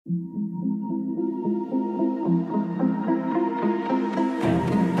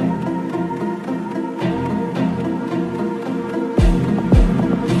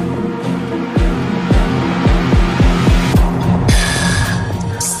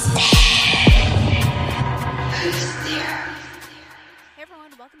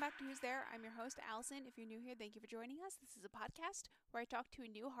welcome back to Who's There. I'm your host, Allison. If you're new here, thank you for joining us. This is a podcast where I talk to a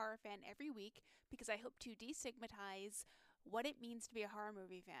new horror fan every week because I hope to destigmatize what it means to be a horror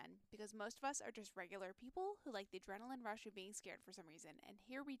movie fan, because most of us are just regular people who like the adrenaline rush of being scared for some reason, and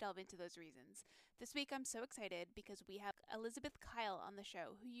here we delve into those reasons. This week I'm so excited because we have Elizabeth Kyle on the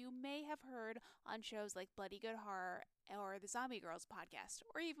show, who you may have heard on shows like Bloody Good Horror or the Zombie Girls podcast,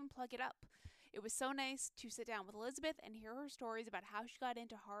 or even Plug It Up. It was so nice to sit down with Elizabeth and hear her stories about how she got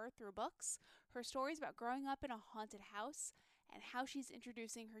into horror through books, her stories about growing up in a haunted house, and how she's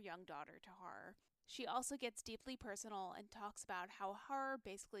introducing her young daughter to horror. She also gets deeply personal and talks about how horror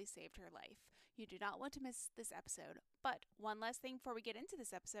basically saved her life. You do not want to miss this episode. But one last thing before we get into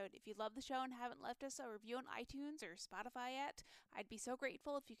this episode, if you love the show and haven't left us a review on iTunes or Spotify yet, I'd be so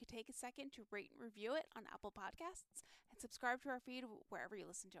grateful if you could take a second to rate and review it on Apple Podcasts and subscribe to our feed wherever you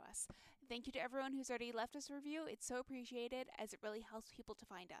listen to us. Thank you to everyone who's already left us a review. It's so appreciated as it really helps people to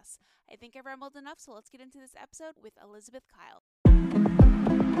find us. I think I've rambled enough, so let's get into this episode with Elizabeth Kyle.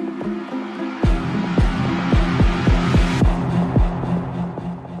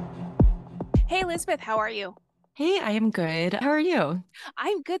 Hey, Elizabeth, how are you? Hey, I am good. How are you?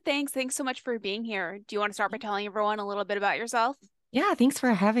 I'm good, thanks. Thanks so much for being here. Do you want to start by telling everyone a little bit about yourself? Yeah, thanks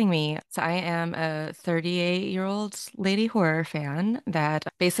for having me. So I am a 38-year-old lady horror fan that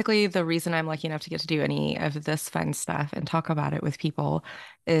basically the reason I'm lucky enough to get to do any of this fun stuff and talk about it with people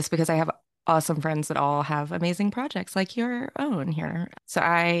is because I have awesome friends that all have amazing projects like your own here. So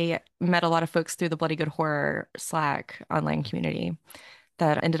I met a lot of folks through the Bloody Good Horror Slack online community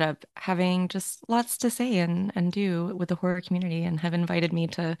that ended up having just lots to say and do with the horror community and have invited me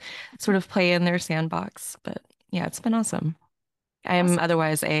to sort of play in their sandbox. But yeah, it's been awesome. I'm Awesome.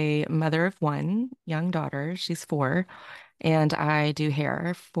 otherwise a mother of one young daughter. She's 4, and I do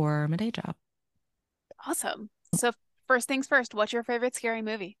hair for my day job. Awesome. So, first things first, what's your favorite scary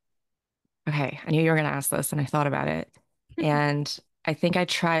movie? Okay, I knew you were going to ask this, and I thought about it. And I think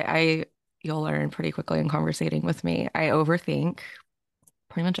you'll learn pretty quickly in conversating with me. I overthink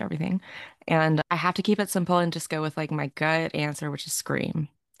pretty much everything. And I have to keep it simple and just go with like my gut answer, which is Scream.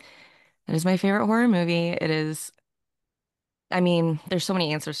 That is my favorite horror movie. I mean, there's so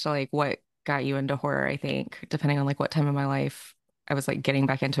many answers to like what got you into horror, I think, depending on like what time of my life I was like getting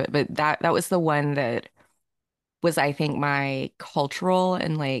back into it. But that was the one that was, I think, my cultural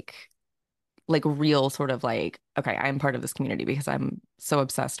and like real sort of like, okay, I'm part of this community because I'm so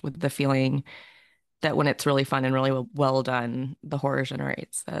obsessed with the feeling that when it's really fun and really well done, the horror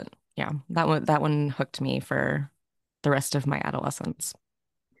generates that. Yeah, that one hooked me for the rest of my adolescence.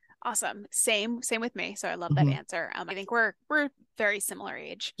 Awesome. Same with me. So I love that Mhm. answer. I think we're very similar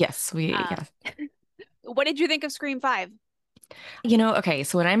age. Yes, Um, yeah. what did you think of Scream 5? Okay,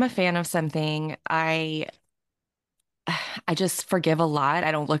 so when I'm a fan of something, I just forgive a lot.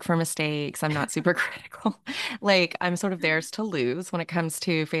 I don't look for mistakes. I'm not super critical. Like I'm sort of theirs to lose when it comes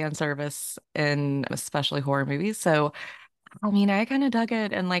to fan service and especially horror movies. So, I mean, I kind of dug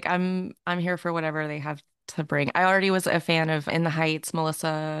it and like I'm here for whatever they have to bring. I already was a fan of In the Heights,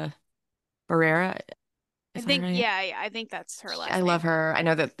 Melissa Barrera. I Is that think, right? yeah, I think that's her I last love name. her. I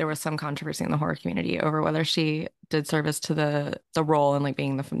know that there was some controversy in the horror community over whether she did service to the role and like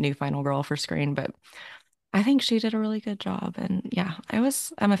being the new final girl for Screen, but I think she did a really good job. And yeah, I'm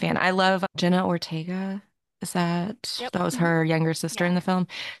a fan. I love Jenna Ortega. Yep. That was her younger sister Yeah. in the film.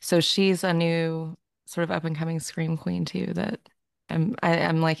 So she's a new sort of up and coming Scream queen too that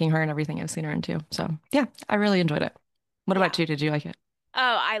I'm liking her and everything I've seen her into. So yeah, I really enjoyed it. What Yeah. about you? Did you like it?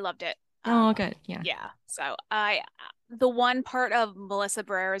 Oh, I loved it. Oh, good. Yeah. Yeah. So the one part of Melissa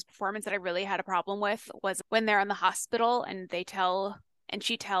Barrera's performance that I really had a problem with was when they're in the hospital and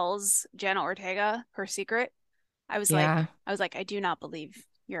she tells Jenna Ortega her secret. Yeah. I was like, I do not believe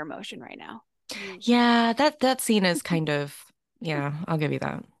your emotion right now. You, Yeah, that scene is kind of, yeah, I'll give you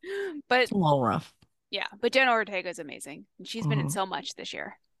that. but It's a little rough. yeah, but Jenna Ortega is amazing, and she's been in Mhm. so much this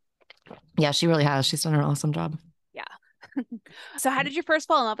year. Yeah, she really has. She's done an awesome job. Yeah. So, how did you first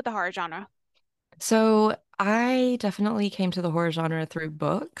fall in love with the horror genre? So I definitely came to the horror genre through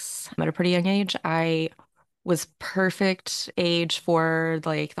books at a pretty young age. I was perfect age for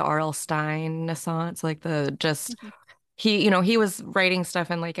like the R.L. Stein Renaissance, like the just Mhm. he was writing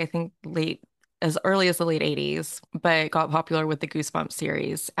stuff in like I think late as early as the late 80s, but got popular with the Goosebumps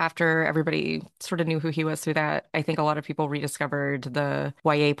series. After everybody sort of knew who he was through that, I think a lot of people rediscovered the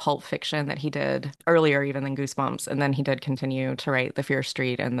YA pulp fiction that he did earlier even than Goosebumps. And then he did continue to write the Fear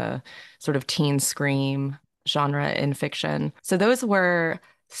Street and the sort of teen scream genre in fiction. So those were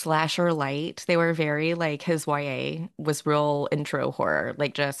slasher light. They were very like his YA was real intro horror.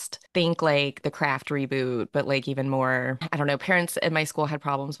 Like just think like the Craft reboot, but like even more, I don't know, parents in my school had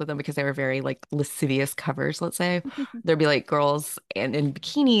problems with them because they were very like lascivious covers, let's say. There'd be like girls in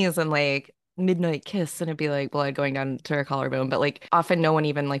bikinis and like midnight kiss and it'd be like blood going down to her collarbone, but like often no one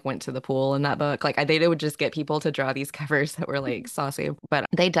even like went to the pool in that book. Like they would just get people to draw these covers that were like saucy, but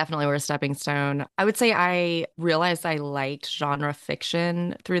they definitely were a stepping stone. I would say I realized I liked genre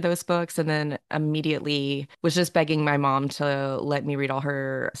fiction through those books and then immediately was just begging my mom to let me read all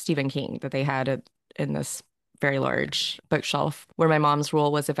her Stephen King that they had in this very large bookshelf where my mom's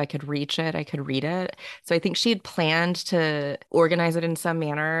rule was if I could reach it, I could read it. So I think she had planned to organize it in some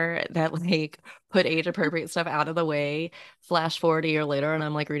manner that like put age appropriate stuff out of the way. Flash forward a year later, and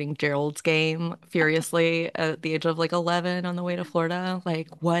I'm like reading Gerald's Game furiously at the age of like 11 on the way to Florida. Like,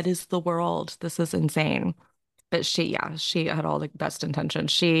 what is the world? This is insane. But yeah, she had all the best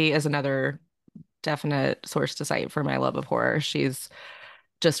intentions. She is another definite source to cite for my love of horror. She's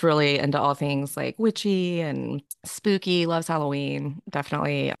just really into all things like witchy and spooky, loves Halloween.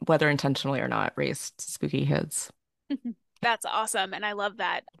 Definitely, whether intentionally or not, raised spooky kids. That's awesome. And I love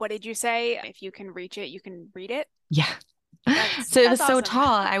that. What did you say? If you can reach it, you can read it. Yeah. That's So it that's was so awesome.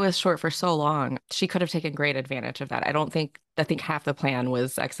 tall. I was short for so long. She could have taken great advantage of that. I think half the plan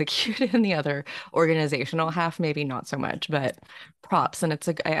was executed and the other organizational half, maybe not so much, but props. And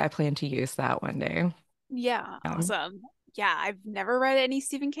I plan to use that one day. Yeah, Yeah. awesome. Yeah, I've never read any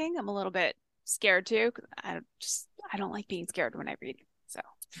Stephen King. I'm a little bit scared too. 'Cause I don't like being scared when I read. So,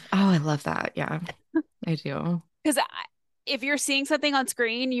 Oh, I love that. Yeah, I do. because if you're seeing something on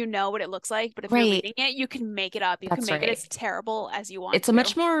screen, you know what it looks like, but if you're Right. reading it, you can make it up. You can That's make it right. as terrible as you want It's a to.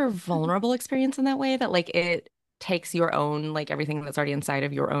 much more vulnerable experience in that way that like it takes your own like everything that's already inside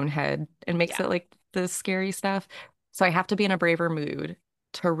of your own head and makes Yeah. it like the scary stuff. So I have to be in a braver mood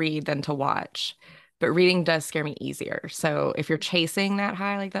to read than to watch. But reading does scare me easier. So if you're chasing that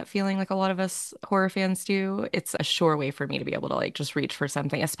high, like that feeling like a lot of us horror fans do, it's a sure way for me to be able to like just reach for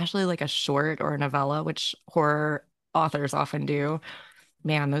something, especially like a short or a novella, which horror authors often do.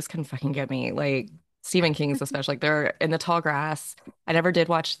 Man, those can fucking get me. Like Stephen King's especially, like they're in the tall grass. I never did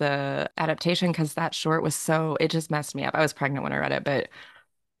watch the adaptation because that short was so it just messed me up. I was pregnant when I read it, but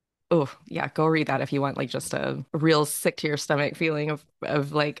oh yeah, go read that if you want like just a real sick to your stomach feeling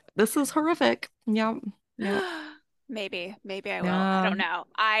of like this is horrific. Yeah. Yeah. Maybe I will. I Yeah. don't know.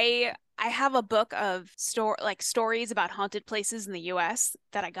 I have a book of stories about haunted places in the US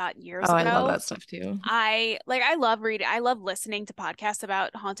that I got years Oh, I love ago. that stuff too. I love reading. I love listening to podcasts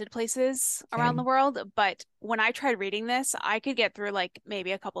about haunted places around the Same. world, but when I tried reading this, I could get through like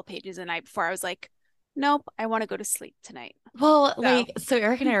maybe a couple pages a night before I was like, nope, I want to go to sleep tonight. Well, So, like, so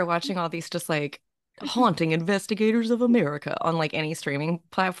Eric and I are watching all these just like haunting investigators of America on like any streaming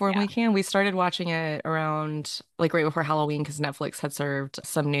platform yeah, we can. We started watching it around like right before Halloween because Netflix had served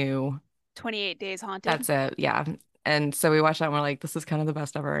some new, 28 Days Haunted. that's it. Yeah. And so we watched that and we're like, this is kind of the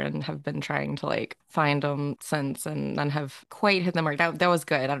best ever and have been trying to like find them since and then have quite hit the mark. That was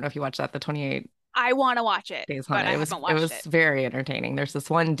good. I don't know if you watched that, the 28 I want to watch it, Days but Haunted. I haven't It watched was it. very entertaining. There's this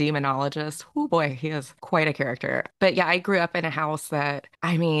one demonologist. Oh boy, he is quite a character. But yeah, I grew up in a house that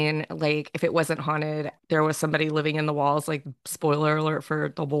I mean, like if it wasn't haunted, there was somebody living in the walls, like spoiler alert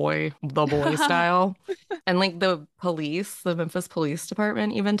for the boy style. And like the police, the Memphis Police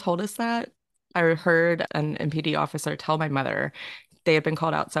Department even told us that. I heard an MPD officer tell my mother they had been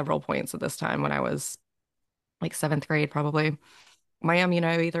called out several points at this time when I was like seventh grade, probably. Ma'am,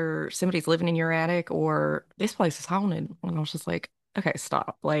 either somebody's living in your attic or this place is haunted. And I was just like, okay,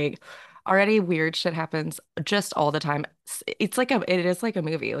 stop. Like, already weird shit happens just all the time. It is like a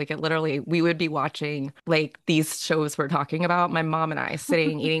movie. Like, it literally, we would be watching like these shows we're talking about. My mom and I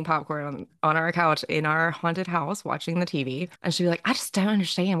sitting eating popcorn on our couch in our haunted house watching the TV. And she'd be like, I just don't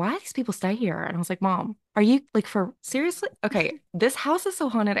understand. Why do these people stay here? And I was like, Mom, are you like for seriously? Okay, this house is so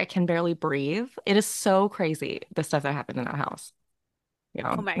haunted, I can barely breathe. It is so crazy, the stuff that happened in that house.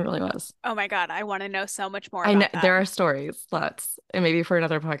 Yeah, Oh it my, really was. oh my God, I want to know so much more I know about that. there are stories, lots, and maybe for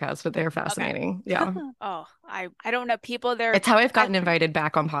another podcast, but they're Okay. fascinating. Yeah. Oh, I don't know people there. It's how I've I gotten invited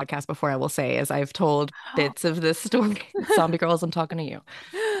back on podcasts before, I will say, as I've told bits of this story. Zombie Girls, I'm talking to you.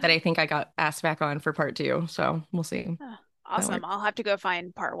 That I think I got asked back on for part two. So we'll see if Oh, that awesome. works. I'll have to go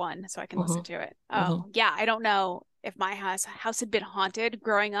find part one so I can Hmm. listen to it. Hmm. Oh, yeah. I don't know if my house had been haunted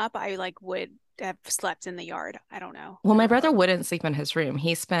growing up. I like would have slept in the yard. I don't know. Well, I my don't brother know. wouldn't sleep in his room.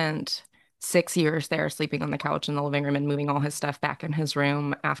 He spent 6 years there sleeping on the couch in the living room and moving all his stuff back in his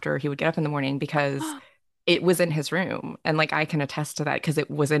room after he would get up in the morning because it was in his room. And like I can attest to that because it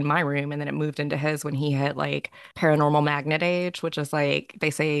was in my room and then it moved into his when he hit like paranormal magnet age, which is like they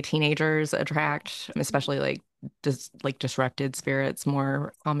say teenagers attract, especially like disrupted spirits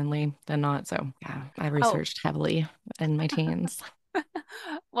more commonly than not. So yeah, I Oh, researched heavily in my teens.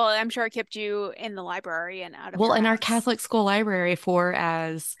 well, I'm sure it kept you in the library and out of Well, your in our house. Catholic school library, for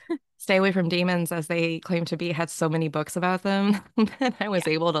as stay away from demons as they claim to be, had so many books about them that I was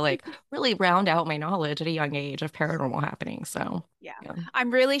Yeah. able to like really round out my knowledge at a young age of paranormal happenings. So, Yeah. yeah.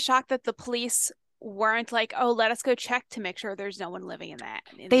 I'm really shocked that the police weren't like, "Oh, let us go check to make sure there's no one living in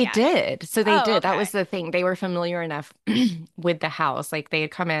They the attic." did. So they Oh, did. That was okay. the thing. They were familiar enough with the house. Like they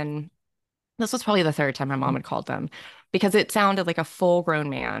had come in. This was probably the third time my mom had called them because it sounded like a full-grown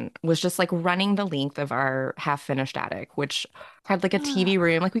man was just like running the length of our half-finished attic, which had like a TV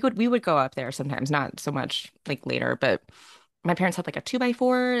room. Like we would go up there sometimes, not so much like later, but my parents had like a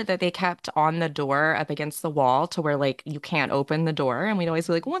 2x4 that they kept on the door up against the wall to where like you can't open the door. And we'd always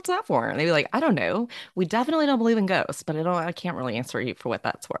be like, "What's that for?" And they'd be like, "I don't know. We definitely don't believe in ghosts, but I can't really answer you for what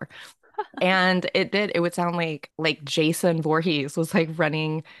that's for." And it would sound like Jason Voorhees was like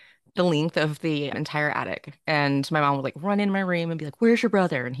running the length of the entire attic. And my mom would like run in my room and be like, "Where's your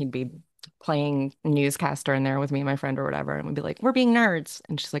brother?" And he'd be playing newscaster in there with me and my friend or whatever. And we'd be like, "We're being nerds."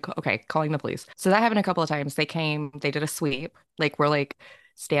 And she's like, "Okay, calling the police." So that happened a couple of times. They came, they did a sweep. Like we're like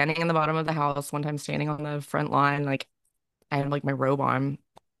standing in the bottom of the house, one time standing on the front lawn, like I had like my robe on,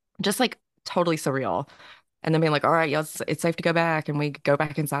 just like totally surreal. And then being like, "All right, yeah, it's safe to go back." And we go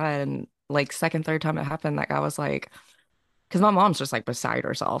back inside. And like second, third time it happened, that guy was like, because my mom's just like beside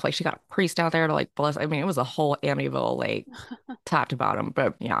herself. Like she got a priest out there to like bless. I mean, it was a whole Amityville, like top to bottom.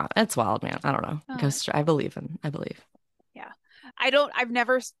 But yeah, it's wild, man. I don't know. Oh, Ghost, I believe. yeah. I've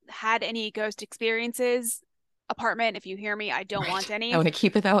never had any ghost experiences. Apartment, if you hear me, I don't Right. want I any. want to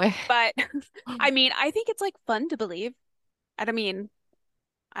keep it that way. But I mean, I think it's like fun to believe. I don't mean,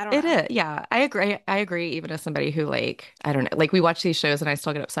 I don't It know. is. Yeah, I agree. I agree. Even as somebody who like, I don't know, like we watch these shows and I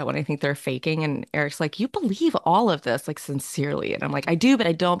still get upset when I think they're faking. And Eric's like, "You believe all of this, like sincerely." And I'm like, "I do, but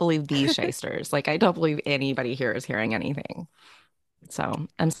I don't believe these shysters. Like, I don't believe anybody here is hearing anything." So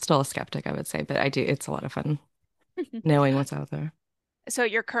I'm still a skeptic, I would say, but I do. It's a lot of fun knowing what's out there. So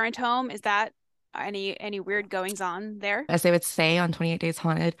your current home, is that any weird goings on there? As they would say on 28 Days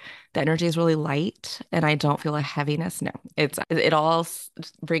Haunted, the energy is really light and I don't feel a heaviness. No, it all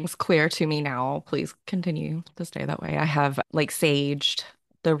brings clear to me now. Please continue to stay that way. I have like saged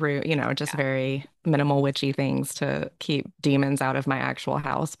the room, just Yeah. very minimal witchy things to keep demons out of my actual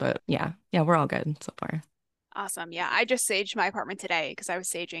house. But yeah, we're all good so far. Awesome. Yeah, I just saged my apartment today because I was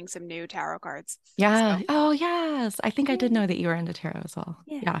saging some new tarot cards. Yeah. So, Oh, yes. I think I did yeah. know that you were into tarot as well.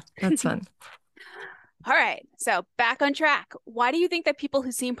 Yeah. Yeah, that's fun. All right. So, back on track. Why do you think that people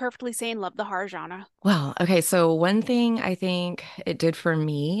who seem perfectly sane love the horror genre? Well, okay, so one thing I think it did for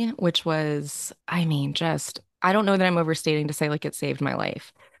me, which was, I mean, just, I don't know that I'm overstating to say like it saved my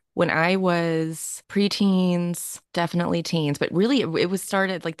life. When I was preteens, definitely teens, but really it was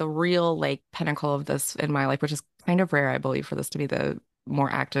started like the real like pinnacle of this in my life, which is kind of rare, I believe, for this to be the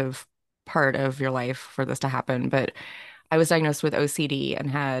more active part of your life for this to happen. But I was diagnosed with OCD and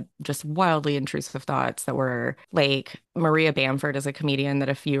had just wildly intrusive thoughts that were like Maria Bamford is a comedian that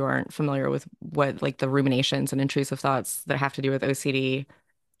if you aren't familiar with what like the ruminations and intrusive thoughts that have to do with OCD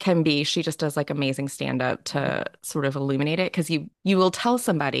can be, she just does like amazing stand up to sort of illuminate it because you will tell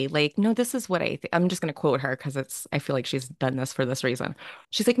somebody like, "No, this is what I think." I'm just going to quote her because it's I feel like she's done this for this reason.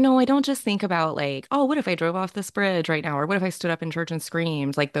 She's like, "No, I don't just think about like, oh, what if I drove off this bridge right now, or what if I stood up in church and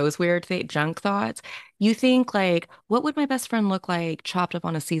screamed, like those weird junk thoughts. You think like, what would my best friend look like chopped up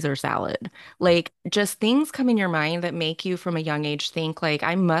on a Caesar salad? Like just things come in your mind that make you from a young age think like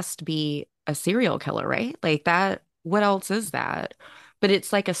I must be a serial killer, right? Like that, what else is that?" But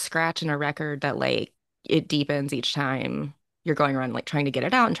it's like a scratch in a record that like it deepens each time you're going around like trying to get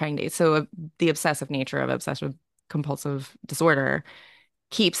it out and trying to. So the obsessive nature of obsessive compulsive disorder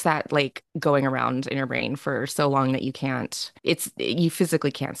keeps that like going around in your brain for so long that you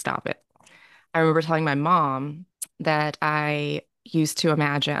physically can't stop it. I remember telling my mom that I used to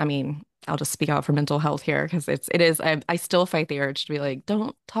imagine, I mean, I'll just speak out for mental health here because I still fight the urge to be like,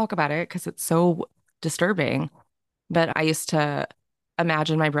 don't talk about it because it's so disturbing. But I used to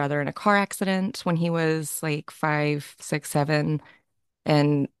imagine my brother in a car accident when he was like 5, 6, 7,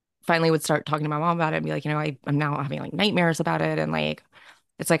 and finally would start talking to my mom about it and be like, I'm now having like nightmares about it. And like,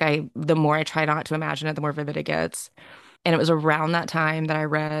 it's like the more I try not to imagine it, the more vivid it gets. And it was around that time that I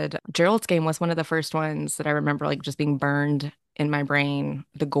read Gerald's Game was one of the first ones that I remember like just being burned in my brain,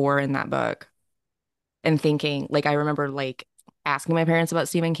 the gore in that book and thinking like I remember like asking my parents about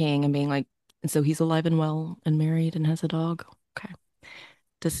Stephen King and being like, And so he's alive and well and married and has a dog. Okay.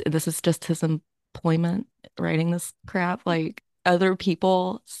 This is just his employment writing this crap. Like other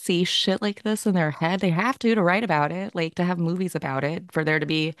people see shit like this in their head. They have to write about it, like to have movies about it, for there to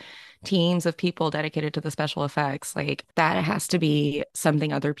be teams of people dedicated to the special effects. Like that has to be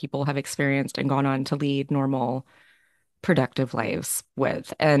something other people have experienced and gone on to lead normal, productive lives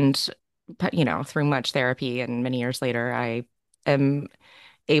with. And but through much therapy and many years later, I am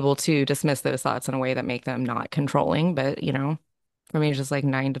able to dismiss those thoughts in a way that make them not controlling. But, from ages like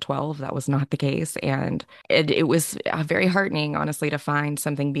 9 to 12, that was not the case. And it was very heartening, honestly, to find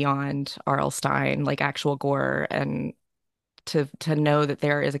something beyond R.L. Stine, like actual gore, and to know that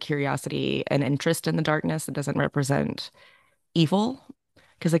there is a curiosity and interest in the darkness that doesn't represent evil.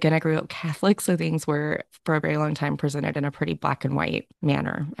 Because again, I grew up Catholic, so things were for a very long time presented in a pretty black and white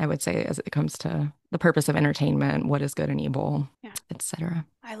manner, I would say, as it comes to the purpose of entertainment, what is good and evil, Yeah. etc.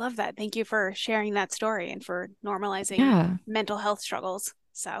 I love that. Thank you for sharing that story and for normalizing Yeah. mental health struggles.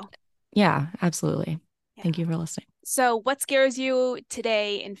 So, Yeah, absolutely. yeah. Thank you for listening. So, what scares you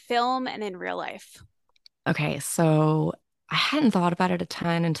today in film and in real life? Okay, so I hadn't thought about it a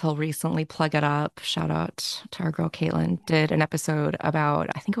ton until recently. Plug It Up, shout out to our girl Caitlin, did an episode about,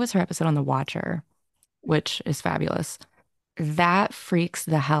 I think it was her episode on The Watcher, which is fabulous. That freaks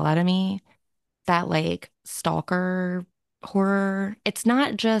the hell out of me. That like stalker horror. It's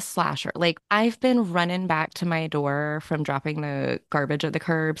not just slasher. Like I've been running back to my door from dropping the garbage at the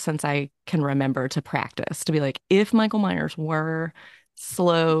curb since I can remember, to practice, to be like, if Michael Myers were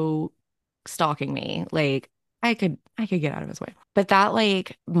slow stalking me, like I could get out of his way. But that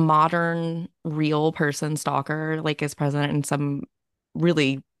like modern real person stalker like is present in some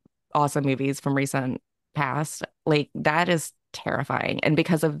really awesome movies from recent past. Like that is terrifying. And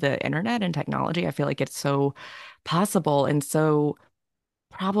because of the internet and technology, I feel like it's so possible and so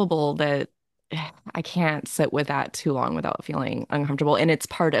probable that I can't sit with that too long without feeling uncomfortable. And it's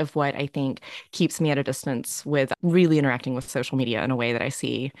part of what I think keeps me at a distance with really interacting with social media in a way that I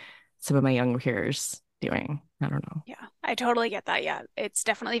see some of my young peers doing. I don't know. Yeah, I totally get that. Yeah, it's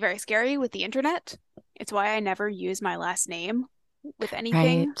definitely very scary with the internet. It's why I never use my last name with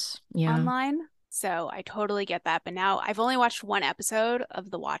anything Right. Yeah. online. So I totally get that. But now I've only watched one episode of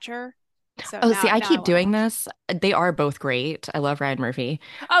The Watcher. So Oh, see, I now I keep want to doing watch. this. They are both great. I love Ryan Murphy.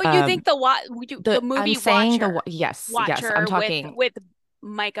 Oh, you Um, think the I'm movie saying Watcher, yes, I'm Watcher talking with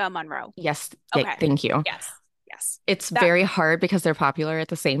Micah Monroe. yes, Okay. thank you. Yes. Yes. It's That very hard because they're popular at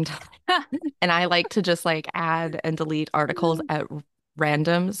the same time. And I like to just like add and delete articles at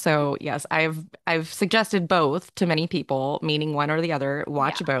random. So yes, I've suggested both to many people, meaning one or the other. yeah.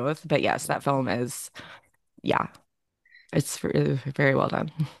 Watch both. But yes, that film is, yeah, it's very well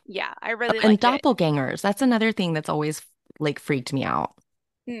done. Yeah, I Oh, really and liked it. doppelgangers, that's another thing that's always like freaked me out.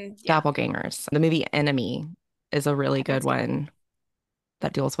 Yeah. Doppelgangers. The movie Enemy is a I really haven't good seen it. one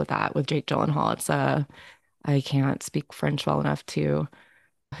that deals with that with Jake Gyllenhaal. It's I can't speak French well enough to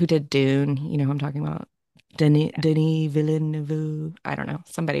who did Dune, you know who I'm talking about. Yeah. Denis Villeneuve. I don't know.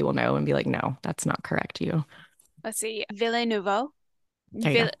 Somebody will know and be like, no, that's not correct, you. Let's see. Villeneuve.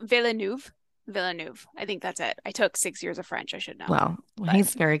 There you go. Villeneuve. Villeneuve. I think that's it. I took 6 years of French. I should know. Well, But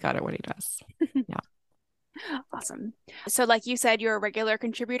he's very good at what he does. Yeah. awesome. So, like you said, you're a regular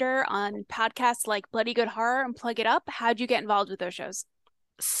contributor on podcasts like Bloody Good Horror and Plug It Up. How'd you get involved with those shows?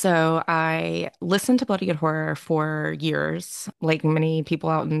 So I listened to Bloody Good Horror for years, like many people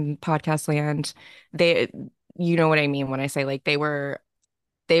out in podcast land. They, you know what I mean when I say like they were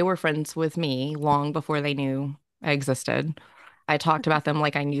friends with me long before they knew I existed. I talked about them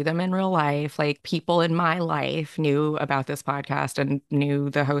like I knew them in real life. Like people in my life knew about this podcast and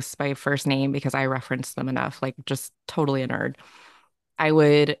knew the hosts by first name because I referenced them enough, like just totally a nerd. I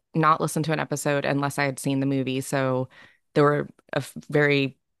would not listen to an episode unless I had seen the movie. So there were a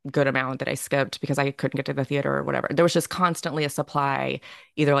very good amount that I skipped because I couldn't get to the theater or whatever. There was just constantly a supply,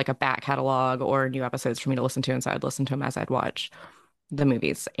 either like a back catalog or new episodes for me to listen to. And so I'd listen to them as I'd watch the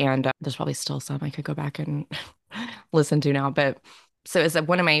movies. And there's probably still some I could go back and listen to now. But so it's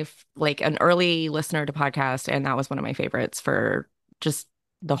one of my, like an early listener to podcast. And that was one of my favorites for just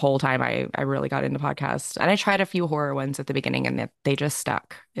the whole time I really got into podcasts. And I tried a few horror ones at the beginning and they just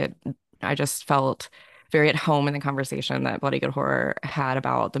stuck. I just felt very at home in the conversation that Bloody Good Horror had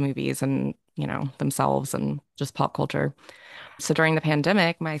about the movies and, themselves and just pop culture. So during the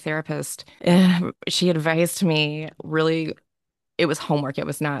pandemic, my therapist, she advised me really, it was homework. It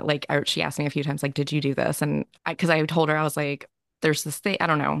was not like she asked me a few times, like, did you do this? And because I told her, I was like, there's this thing, I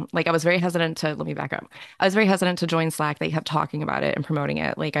don't know, like I was very hesitant to, let me back up. I was very hesitant to join Slack. They kept talking about it and promoting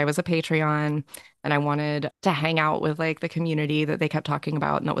it. Like I was a Patreon and I wanted to hang out with like the community that they kept talking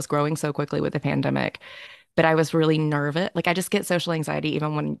about and that was growing so quickly with the pandemic. But I was really nervous. Like I just get social anxiety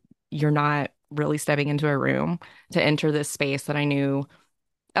even when you're not really stepping into a room to enter this space that I knew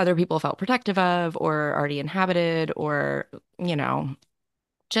other people felt protective of or already inhabited or, you know,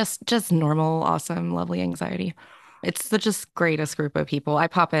 just normal, awesome, lovely anxiety. It's the just greatest group of people. I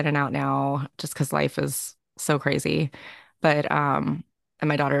pop in and out now just because life is so crazy. But and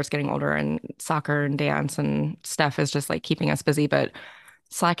my daughter is getting older and soccer and dance and stuff is just like keeping us busy. But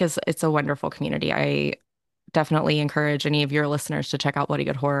Slack is it's a wonderful community. I definitely encourage any of your listeners to check out Bloody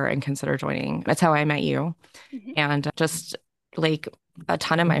Good Horror and consider joining. That's how I met you. Hmm. And just like a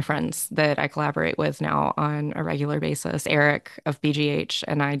ton of my friends that I collaborate with now on a regular basis. Eric of BGH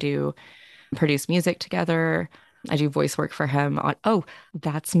and I do produce music together. I do voice work for him on, oh,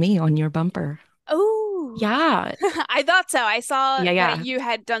 that's me on your bumper. Oh, Yeah. I thought so. I saw Yeah, that yeah. you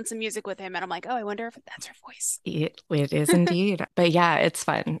had done some music with him, and I'm like, oh, I wonder if that's her voice. It is indeed. But yeah, it's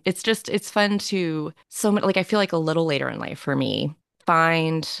fun. It's fun to so much like I feel like a little later in life for me,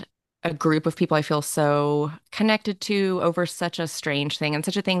 find a group of people I feel so connected to over such a strange thing and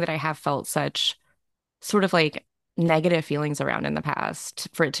such a thing that I have felt such sort of like negative feelings around in the past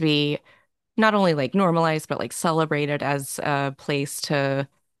for it to be not only like normalized, but like celebrated as a place to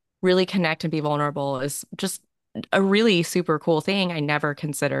really connect and be vulnerable is just a really super cool thing I never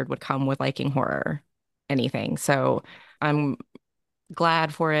considered would come with liking horror anything. So I'm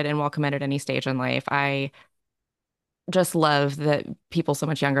glad for it and welcome it at any stage in life. I just love that people so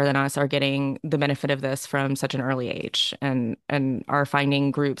much younger than us are getting the benefit of this from such an early age and are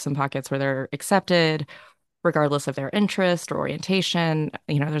finding groups and pockets where they're accepted regardless of their interest or orientation.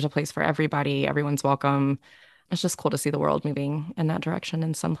 You know, there's a place for everybody. Everyone's welcome. It's just cool to see the world moving in that direction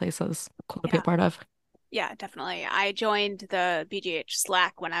in some places. Cool to be a Yeah. part of. Yeah, definitely. I joined the BGH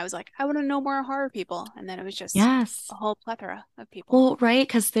Slack when I was like, I want to know more horror people. And then it was just Yes. a whole plethora of people. Well, right,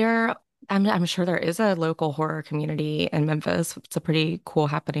 because I'm sure there is a local horror community in Memphis. It's a pretty cool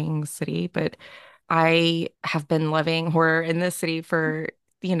happening city, but I have been loving horror in this city for,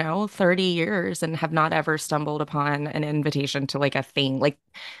 30 years and have not ever stumbled upon an invitation to like a thing. Like,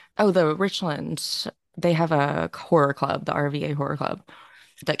 oh, the Richland, they have a horror club, the RVA Horror Club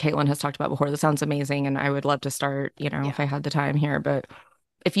that Caitlin has talked about before. That sounds amazing, and I would love to start, if Yeah. I had the time here. But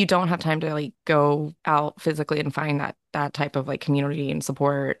if you don't have time to like go out physically and find that type of like community and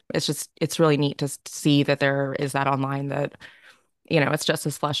support, it's really neat to see that there is that online that, it's just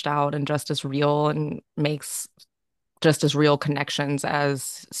as fleshed out and just as real and makes just as real connections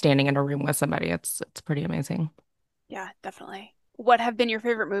as standing in a room with somebody. It's pretty amazing. Yeah, definitely. What have been your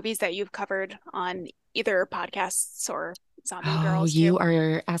favorite movies that you've covered on either podcasts or Zombie Oh, Girls too? you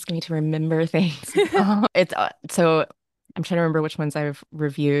are asking me to remember things. Oh, it's so I'm trying to remember which ones I've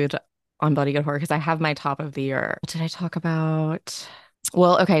reviewed on Bloody Good Horror because I have my top of the year. What did I talk about?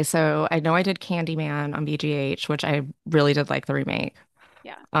 Well, okay, so I know I did Candyman on BGH, which I really did like the remake.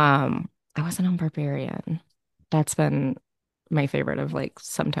 Yeah. I wasn't on Barbarian. That's been my favorite of like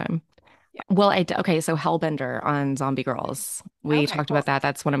some time. Yeah. Well, okay, so Hellbender on Zombie Girls. We Okay, talked about cool. that.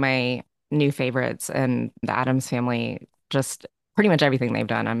 That's one of my new favorites, and the Addams Family, just pretty much everything they've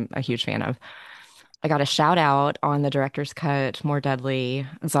done, I'm a huge fan of. I got a shout out on the director's cut, More Deadly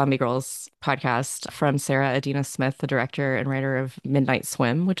Zombie Girls podcast from Sarah Adina Smith, the director and writer of Midnight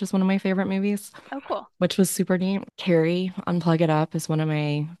Swim, which is one of my favorite movies, Oh, cool. which was super neat. Carrie, Unplug It Up is one of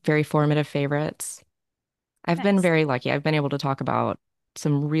my very formative favorites. I've been Nice. very lucky. I've been able to talk about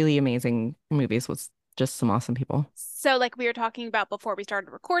some really amazing movies with just some awesome people. So, like we were talking about before we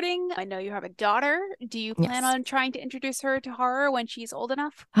started recording, I know you have a daughter. Do you plan Yes. on trying to introduce her to horror when she's old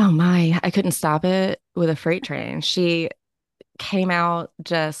enough? Oh my, I couldn't stop it with a freight train. She came out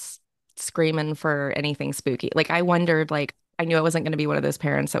just screaming for anything spooky. Like I wondered, like I knew I wasn't going to be one of those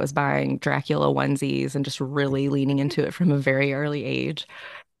parents that was buying Dracula onesies and just really leaning into it from a very early age.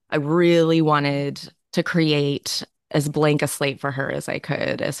 I really wanted to create as blank a slate for her as I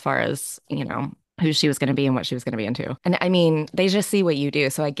could, as far as, who she was going to be and what she was going to be into. And I mean, they just see what you do.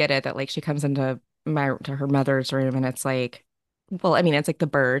 So I get it that like she comes into to her mother's room and it's like, well, I mean, it's like the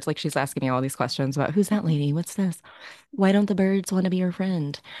birds. Like she's asking me all these questions about who's that lady? What's this? Why don't the birds want to be your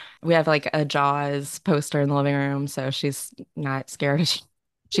friend? We have like a Jaws poster in the living room, so she's not scared.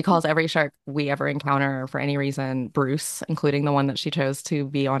 She calls every shark we ever encounter for any reason Bruce, including the one that she chose to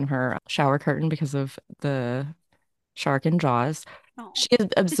be on her shower curtain because of the shark in Jaws. Oh. She has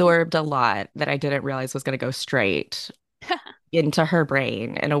absorbed a lot that I didn't realize was going to go straight into her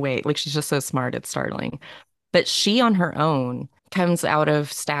brain in a way. Like she's just so smart, it's startling. But she on her own comes out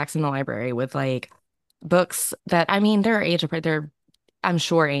of stacks in the library with like books that, I mean, they're age appropriate. They're, I'm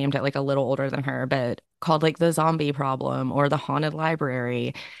sure, aimed at like a little older than her, but called like The Zombie Problem or The Haunted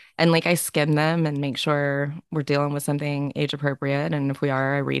Library. And like I skim them and make sure we're dealing with something age appropriate. And if we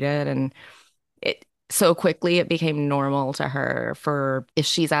are, I read it. And it so quickly it became normal to her for if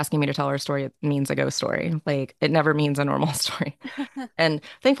she's asking me to tell her a story, it means a ghost story. Like it never means a normal story. And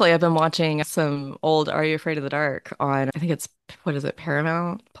thankfully, I've been watching some old Are You Afraid of the Dark on, I think it's, what is it,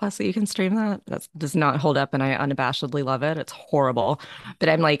 Paramount Plus that you can stream that? That does not hold up, and I unabashedly love it. It's horrible. But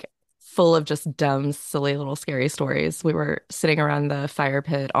I'm like full of just dumb, silly little scary stories. We were sitting around the fire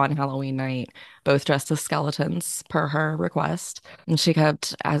pit on Halloween night, both dressed as skeletons per her request. And she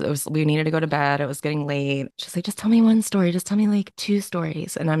kept, as it was, we needed to go to bed. It was getting late. She's like, just tell me one story. Just tell me like two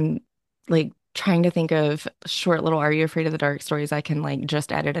stories. And I'm like, trying to think of short little Are You Afraid of the Dark stories I can like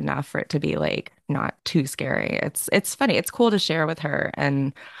just edit enough for it to be like not too scary. It's funny. It's cool to share with her,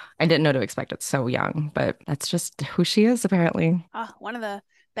 and I didn't know to expect it so young, but that's just who she is apparently. Ah, one of the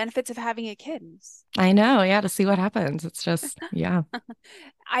benefits of having a kid. I know, yeah, to see what happens. It's just, yeah.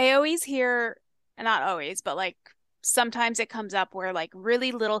 I always hear, not always, but like sometimes it comes up where like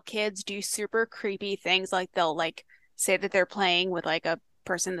really little kids do super creepy things. Like they'll like say that they're playing with like a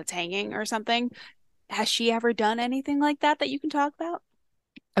person that's hanging or something. Has she ever done anything like that that you can talk about?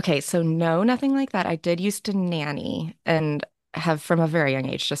 Okay, so no, nothing like that. I did used to nanny and have from a very young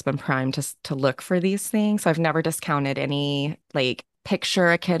age just been primed to look for these things. So I've never discounted any like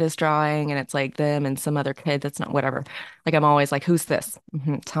picture a kid is drawing and it's like them and some other kid that's not whatever. Like I'm always like, who's this?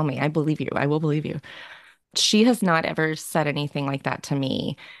 Tell me. I believe you. I will believe you. She has not ever said anything like that to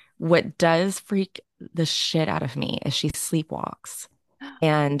me. What does freak the shit out of me is she sleepwalks.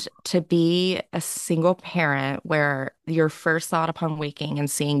 And to be a single parent where your first thought upon waking and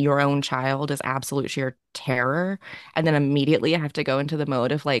seeing your own child is absolute sheer terror, and then immediately I have to go into the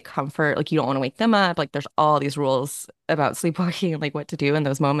mode of like comfort, like you don't want to wake them up. Like there's all these rules about sleepwalking and like what to do in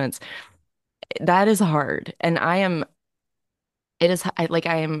those moments. That is hard. And I am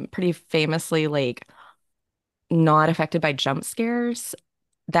pretty famously like not affected by jump scares.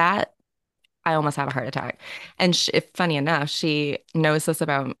 That I almost have a heart attack. And if funny enough, she knows this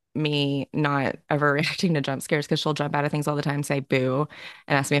about me not ever reacting to jump scares because she'll jump out of things all the time, say boo,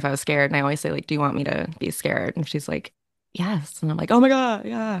 and ask me if I was scared. And I always say, like, do you want me to be scared? And she's like, yes. And I'm like, oh my God,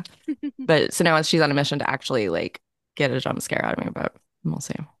 yeah. But so now she's on a mission to actually like get a jump scare out of me, but we'll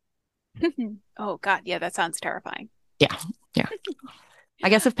see. Oh God, yeah, that sounds terrifying. Yeah. Yeah. I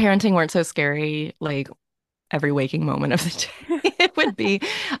guess if parenting weren't so scary, like every waking moment of the day, it would be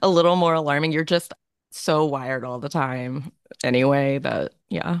a little more alarming. You're just so wired all the time anyway that,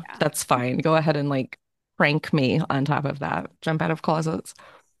 yeah, Yeah, that's fine. Go ahead and like prank me on top of that. Jump out of closets.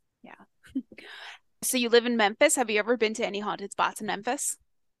 yeah. So you live in Memphis. Have you ever been to any haunted spots in Memphis?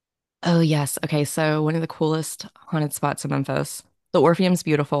 Oh, yes. Okay. So, one of the coolest haunted spots in Memphis, the Orpheum's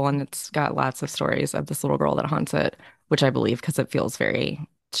beautiful and it's got lots of stories of this little girl that haunts it, which I believe because it feels very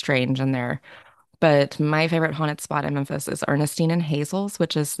strange in there. But my favorite haunted spot in Memphis is Ernestine and Hazel's,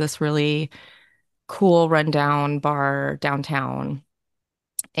 which is this really cool rundown bar downtown.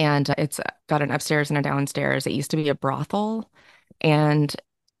 And it's got an upstairs and a downstairs. It used to be a brothel. And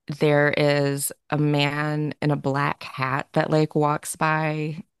there is a man in a black hat that like walks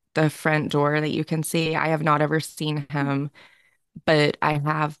by the front door that you can see. I have not ever seen him, but I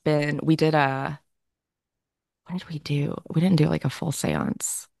have been, we did what did we do? We didn't do like a full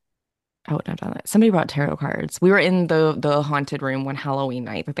seance. I wouldn't have done that. Somebody brought tarot cards. We were in the haunted room one Halloween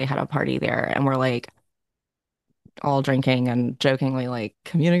night that they had a party there, and we're like all drinking and jokingly like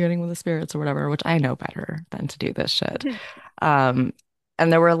communicating with the spirits or whatever, which I know better than to do this shit. Um,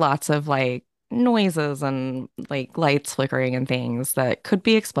 and there were lots of like noises and like lights flickering and things that could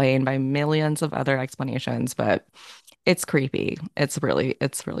be explained by millions of other explanations, but it's creepy. It's really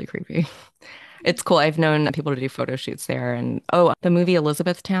creepy. It's cool. I've known people to do photo shoots there. And oh, the movie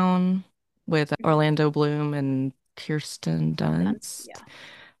Elizabethtown with Orlando Bloom and Kirsten Dunst. Yeah.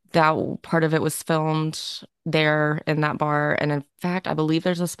 That part of it was filmed there in that bar. And in fact, I believe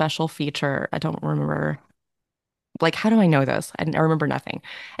there's a special feature. I don't remember. Like, how do I know this? I remember nothing.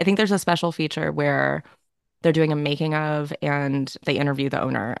 I think there's a special feature where they're doing a making of and they interview the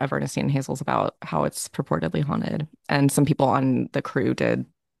owner of Ernestine and Hazel's about how it's purportedly haunted. And some people on the crew did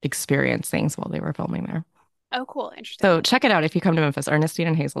experience things while they were filming there. Oh, cool. Interesting. So check it out if you come to Memphis, Ernestine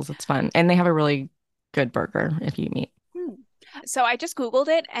and Hazel's. It's fun. And they have a really good burger if you meet. Hmm. So I just Googled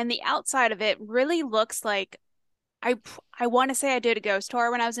it, and the outside of it really looks like I I want to say I did a ghost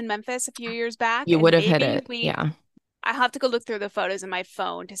tour when I was in Memphis a few years back, You and would have hit maybe it. we Yeah. I have to go look through the photos in my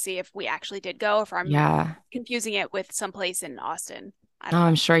phone to see if we actually did go, if I'm Yeah. confusing it with someplace in Austin. I Oh, don't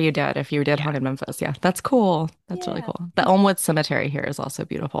I'm know. sure you did. If you did Yeah. Haunted Memphis. Yeah, that's cool. That's really Yeah. cool. The Elmwood Cemetery here is also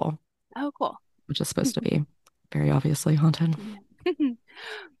beautiful, Oh, cool. which is supposed to be very obviously haunted. Yeah.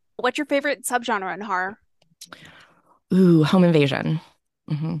 What's your favorite subgenre in horror? Ooh, home invasion.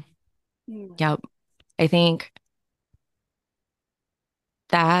 Hmm. Mm. Yep. I think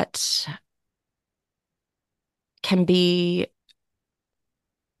that can be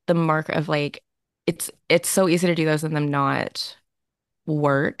the mark of like it's so easy to do those and them not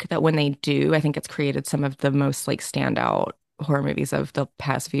work that when they do, I think it's created some of the most like standout horror movies of the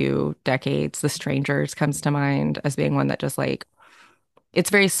past few decades. The Strangers comes to mind as being one that just like it's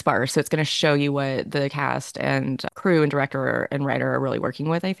very sparse, so it's going to show you what the cast and crew and director and writer are really working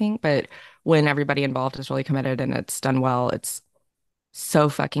with, I think. But when everybody involved is really committed and it's done well, it's so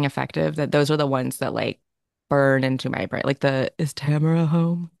fucking effective that those are the ones that like burn into my brain. Like the Is Tamara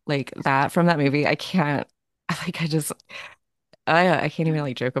home? Like that from that movie. I can't like I just I can't even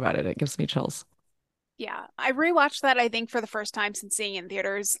like joke about it. It gives me chills. Yeah, I rewatched that I think for the first time since seeing it in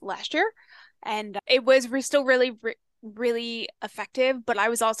theaters last year, and it was still really effective. But I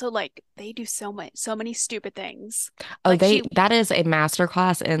was also like, they do so many stupid things. Oh, Like they she, that is a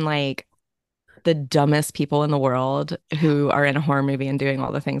masterclass in like the dumbest people in the world who are in a horror movie and doing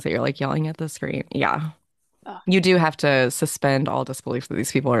all the things that you're like yelling at the screen. Yeah. oh, You do have to suspend all disbelief that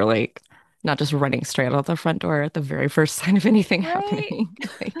these people are like not just running straight out the front door at the very first sign of anything right. happening.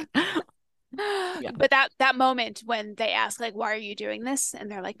 Like, yeah. But that moment when they ask like, "Why are you doing this?" and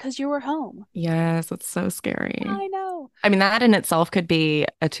they're like, "Cause you were home." Yes, it's so scary. I know. I mean, that in itself could be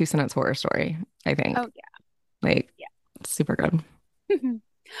a two-sentence horror story, I think. Oh Like, yeah, super good. yeah.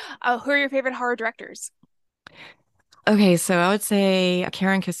 Who are your favorite horror directors? Okay, so I would say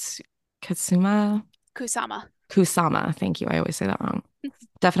Karen Kasuma Kusama. Kusama. Thank you. I always say that wrong.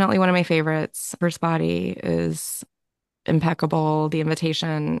 Definitely one of my favorites. First Body is impeccable. The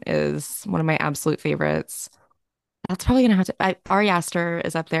Invitation is one of my absolute favorites. That's probably gonna have to. Ari Aster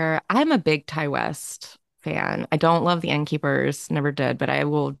is up there. I'm a big Ty West fan. I don't love The Innkeepers, never did, but I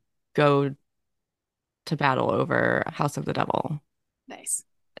will go to battle over House of the Devil. Nice.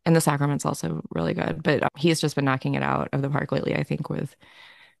 And The Sacrament's also really good, but he's just been knocking it out of the park lately, I think, with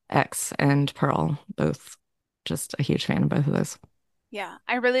X and Pearl, both just a huge fan of both of those. Yeah,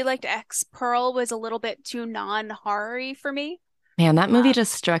 I really liked X. Pearl was a little bit too non-horror-y for me. Man, that movie Um,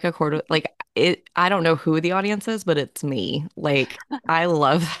 just struck a chord with like it. I don't know who the audience is, but it's me. Like, I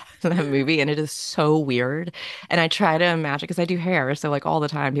love that movie and it is so weird. And I try to imagine because I do hair. So, like, all the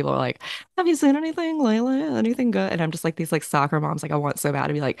time people are like, have you seen anything, Layla? Anything good? And I'm just like, these like soccer moms, like, I want so bad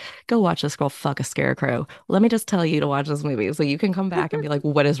to be like, go watch this girl fuck a scarecrow. Let me just tell you to watch this movie so you can come back and be like,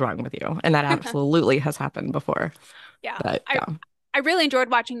 what is wrong with you? And that absolutely has happened before. yeah, But I yeah, I really enjoyed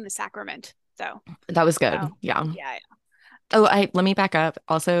watching The Sacrament, though. that was good. So Yeah. yeah, Oh, I let me back up.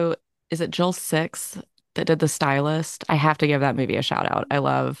 Also, is it Jill Six that did The Stylist? I have to give that movie a shout out. I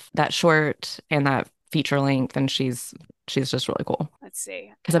love that short and that feature length, and she's just really cool. let's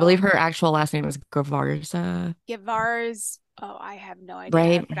see. Because I believe her actual last name is Gavarza, Givars. Oh, I have no idea how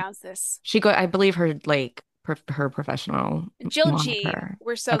to right? pronounce this. I believe her like her professional Jill G. moniker.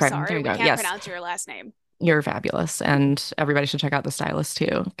 We're so Okay, there sorry. you We go. can't Yes, pronounce your last name. you're fabulous, and everybody should check out The Stylist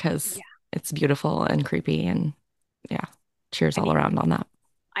too, because Yeah, it's beautiful and creepy, and yeah, cheers I all need around on that.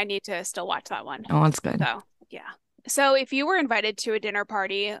 I need to still watch that one. Oh, it's good. So yeah. So if you were invited to a dinner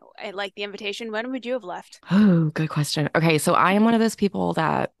party like the invitation, when would you have left? Oh, good question. Okay, so I am one of those people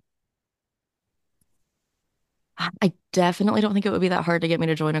that I definitely don't think it would be that hard to get me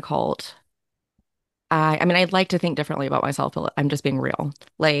to join a cult. I mean, I'd like to think differently about myself, but I'm just being real.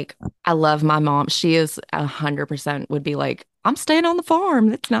 Like, I love my mom. She is 100% would be like, I'm staying on the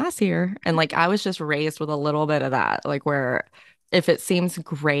farm. It's nice here. And like, I was just raised with a little bit of that, like, where if it seems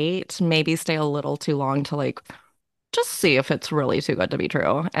great, maybe stay a little too long to like just see if it's really too good to be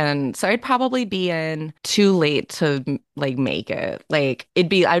true. And so I'd probably be in too late to like make it. Like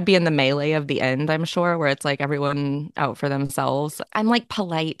I'd be in the melee of the end, I'm sure, where it's like everyone out for themselves. I'm like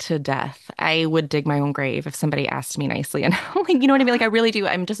polite to death. I would dig my own grave if somebody asked me nicely. And like, you know what I mean? Like I really do.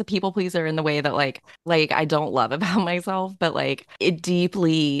 I'm just a people pleaser in the way that like I don't love about myself, but like it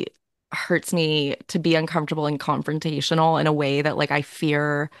deeply hurts me to be uncomfortable and confrontational in a way that like I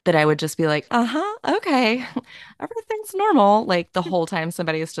fear that I would just be like, uh-huh, okay, everything's normal. Like the whole time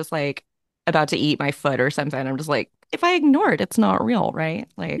somebody is just like about to eat my foot or something. I'm just like, if I ignore it, it's not real, right?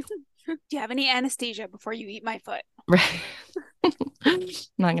 Like, Do you have any anesthesia before you eat my foot? right.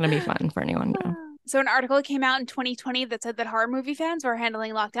 Not gonna be fun for anyone. Yeah. So an article came out in 2020 that said that horror movie fans were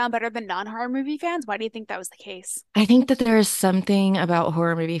handling lockdown better than non-horror movie fans. Why do you think that was the case? I think that there is something about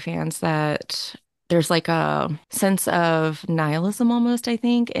horror movie fans that there's like a sense of nihilism almost, I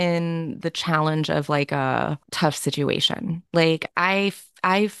think, in the challenge of like a tough situation.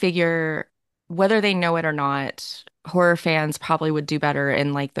 I figure whether they know it or not, horror fans probably would do better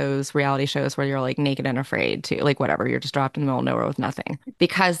in like those reality shows where you're like naked and afraid to like whatever, you're just dropped in the middle of nowhere with nothing.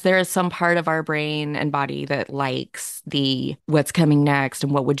 Because there is some part of our brain and body that likes the what's coming next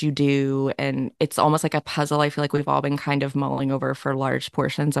and what would you do? And it's almost like a puzzle I feel like we've all been kind of mulling over for large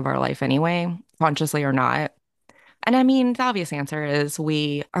portions of our life anyway, consciously or not. And I mean, the obvious answer is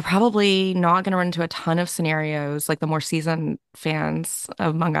we are probably not going to run into a ton of scenarios like the more seasoned fans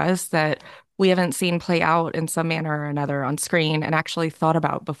among us that we haven't seen play out in some manner or another on screen and actually thought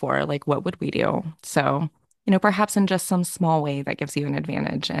about before. Like, what would we do? So, perhaps in just some small way that gives you an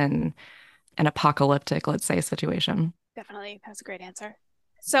advantage in an apocalyptic, let's say, situation. Definitely. That's a great answer.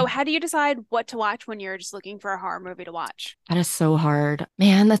 So how do you decide what to watch when you're just looking for a horror movie to watch? That is so hard.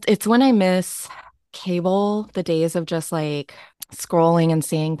 Man, it's when I miss cable, the days of just like scrolling and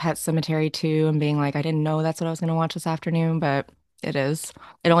seeing Pet Cemetery 2 and being like, I didn't know that's what I was going to watch this afternoon, but it is.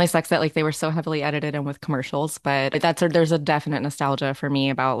 It only sucks that like they were so heavily edited and with commercials, but there's a definite nostalgia for me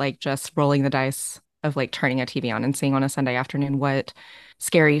about like just rolling the dice of like turning a TV on and seeing on a Sunday afternoon what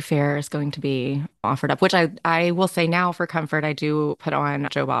scary fare is going to be offered up, which I will say now for comfort, I do put on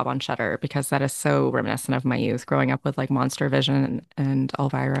Joe Bob on Shudder because that is so reminiscent of my youth growing up with like Monster Vision and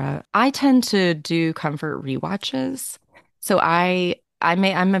Elvira. I tend to do comfort rewatches. So I'm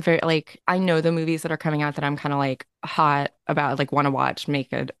a very like I know the movies that are coming out that I'm kind of like hot about, like want to watch,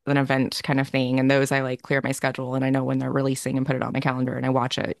 make it an event kind of thing. And those I like clear my schedule and I know when they're releasing and put it on my calendar and I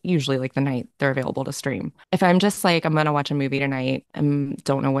watch it usually like the night they're available to stream. If I'm just like I'm gonna watch a movie tonight and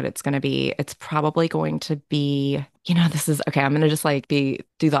don't know what it's gonna be, it's probably going to be, this is okay, I'm gonna just like do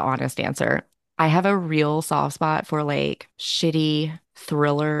the honest answer. I have a real soft spot for like shitty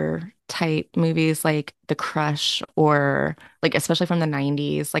thriller type movies like The Crush or like especially from the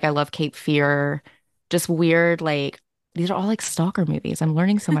 90s. Like I love Cape Fear. Just weird like these are all like stalker movies. I'm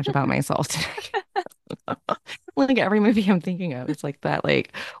learning so much about myself today. Like every movie I'm thinking of, it's like that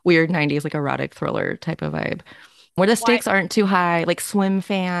like weird 90s like erotic thriller type of vibe where the Why? stakes aren't too high, like Swim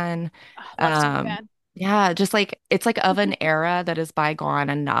Fan. Oh, love Swim Um, Fan. yeah, just like it's like of an era that is bygone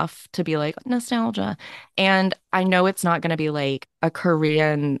enough to be like nostalgia. And I know it's not going to be like a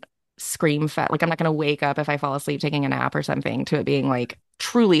Korean scream fest. Like I'm not going to wake up if I fall asleep taking a nap or something to it being like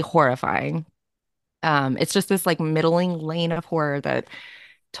truly horrifying. It's just this like middling lane of horror that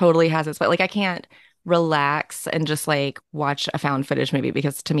totally has its, but like I can't relax and just like watch a found footage movie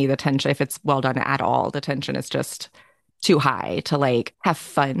because to me the tension, if it's well done at all, the tension is just too high to like have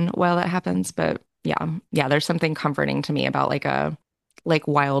fun while that happens. But yeah, there's something comforting to me about like a like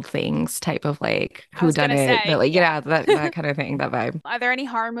Wild Things type of like I who was done gonna it, that say, like yeah. that kind of thing, that vibe. Are there any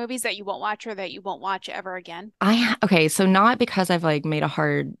horror movies that you won't watch or that you won't watch ever again? Okay, so not because I've like made a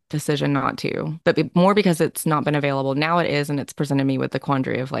hard decision not to, but more because it's not been available. Now it is, and it's presented me with the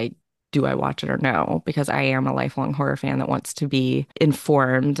quandary of like, do I watch it or no? Because I am a lifelong horror fan that wants to be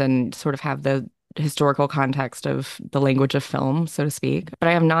informed and sort of have the historical context of the language of film, so to speak. But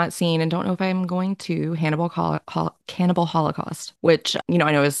I have not seen and don't know if I'm going to Cannibal Holocaust, which,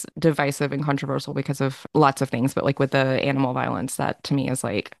 I know is divisive and controversial because of lots of things, but like with the animal violence, that to me is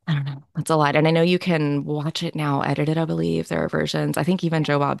like, I don't know, that's a lot. And I know you can watch it now edited, I believe. There are versions. I think even Yeah.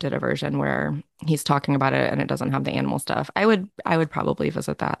 Joe Bob did a version where he's talking about it and it doesn't have the animal stuff. I would probably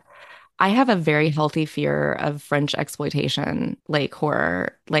visit that. I have a very healthy fear of French exploitation, like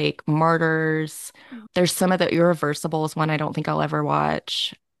horror, like Martyrs. Mhm. There's some of the Irreversibles one I don't think I'll ever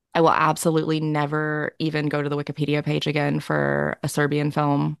watch. I will absolutely never even go to the Wikipedia page again for a Serbian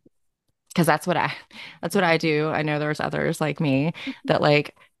film because that's what I do. I know there's others like me that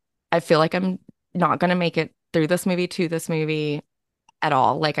like I feel like I'm not gonna make it through this movie to this movie at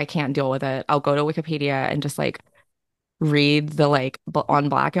all. Like I can't deal with it. I'll go to Wikipedia and just like read the like on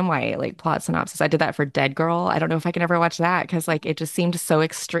black and white like plot synopsis. I did that for Dead Girl. I don't know if I can ever watch that because like it just seemed so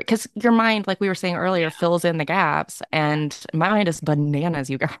extreme. Because your mind, like we were saying earlier, Yeah. fills in the gaps, and my mind is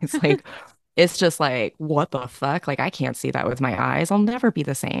bananas, you guys. Like it's just like what the fuck? Like I can't see that with my eyes. I'll never be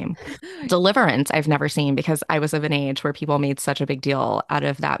the same. Deliverance, I've never seen because I was of an age where people made such a big deal out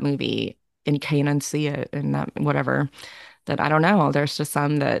of that movie and you can't unsee it and that whatever that I don't know. There's just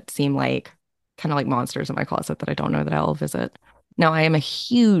some that seem like kind of like monsters in my closet that I don't know that I'll visit. Now, I am a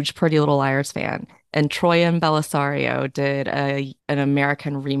huge Pretty Little Liars fan, and Troyan Bellisario did an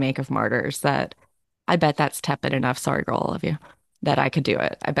American remake of Martyrs that I bet that's tepid enough. Sorry, girl, all of you. that I could do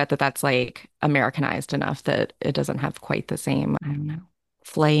it. I bet that that's like Americanized enough that it doesn't have quite the same, I don't know.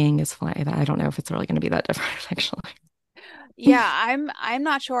 Flaying is flay. I don't know if it's really going to be that different, actually. Yeah, I'm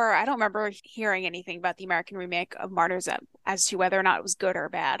not sure. I don't remember hearing anything about the American remake of Martyrs as to whether or not it was good or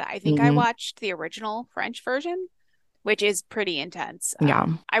bad. I think I Hmm. watched the original French version, which is pretty intense. Yeah.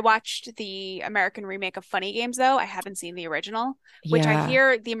 I watched the American remake of Funny Games though. I haven't seen the original, which I Yeah.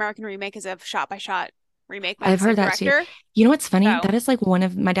 hear the American remake is a shot by shot remake by the I've heard same that too. director. You know what's funny? So, That is like one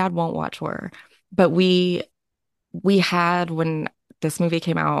of my dad won't watch horror, but we had when this movie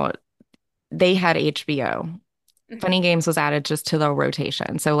came out, they had HBO. mhm, Funny Games was added just to the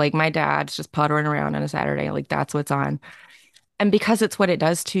rotation. So like my dad's just puttering around on a Saturday, like that's what's on. And because it's what it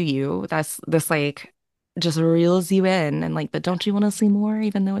does to you, that's this like just reels you in and like, but don't you want to see more,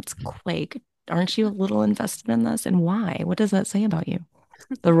 even though it's like, aren't you a little invested in this? And why? What does that say about you?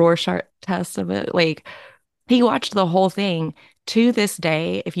 The Rorschach test of it. Like he watched the whole thing. To this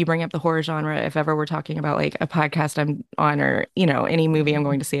day, if you bring up the horror genre, if ever we're talking about like a podcast I'm on or, any movie I'm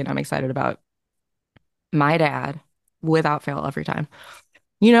going to see and I'm excited about, my dad, without fail, every time.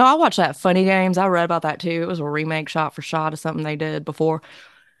 I watched that Funny Games. I read about that too. It was a remake shot for shot of something they did before.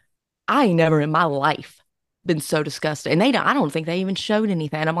 I ain't never in my life been so disgusted. And I don't think they even showed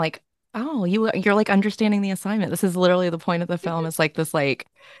anything. I'm like, oh, you're like understanding the assignment. This is literally the point of the film. It's like this, like,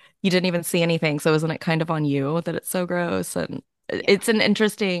 you didn't even see anything. So isn't it kind of on you that it's so gross? And yeah. it's an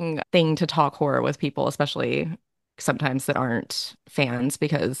interesting thing to talk horror with people, especially sometimes that aren't fans,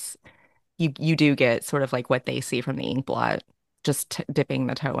 because you do get sort of like what they see from the ink blot, just dipping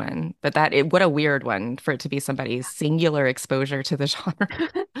the toe in. But what a weird one for it to be somebody's singular exposure to the genre.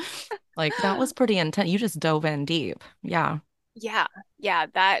 Like that was pretty intense. You just dove in deep. Yeah. Yeah. Yeah,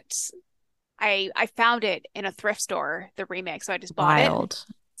 I found it in a thrift store, the remake, so I just bought it. Wild.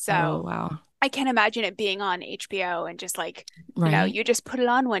 Oh, So wow. I can't imagine it being on HBO and just like, Right? you just put it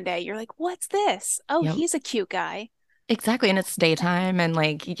on one day. You're like, what's this? Oh, Yep. he's a cute guy. Exactly. And it's daytime and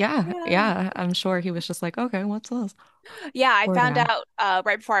like, yeah, Yeah. yeah. I'm sure he was just like, okay, what's this? Yeah, I Poor found guy. out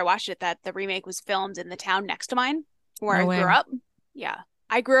right before I watched it that the remake was filmed in the town next to mine where No I grew way. up. Yeah.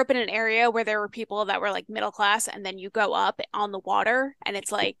 I grew up in an area where there were people that were like middle class, and then you go up on the water and it's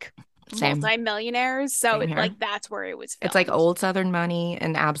like Same. multi-millionaires. So Same it's here. like that's where it was It's like filmed. old Southern money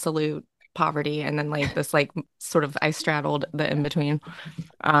and absolute poverty. And then like this like sort of I straddled the in between.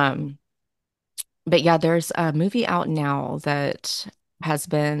 Um, but yeah, there's a movie out now that has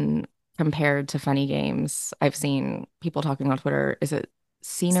been compared to Funny Games. I've seen people talking on Twitter. Is it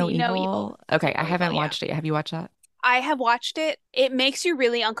See No See no evil. Evil? Okay, See I no evil, haven't yeah. watched it. Have you watched that? I have watched it. It makes you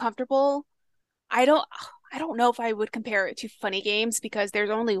really uncomfortable. I don't I don't know if I would compare it to Funny Games because there's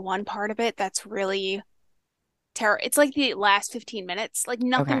only one part of it that's really terror. It's like the last 15 minutes. Like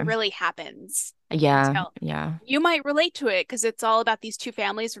nothing Okay. really happens Yeah, until yeah. you might relate to it because it's all about these two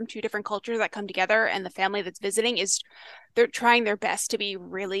families from two different cultures that come together, and the family that's visiting is they're trying their best to be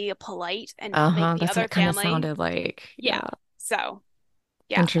really polite and not make Uh-huh. the That's what other it kind of family. sounded like. Yeah. Yeah. So,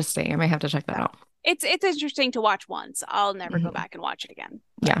 yeah. Interesting. I may have to check that So out. it's interesting to watch once. I'll never go Mhm. back and watch it again.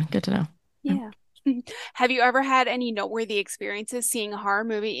 But Yeah, good to know. Yeah. yeah. Have you ever had any noteworthy experiences seeing a horror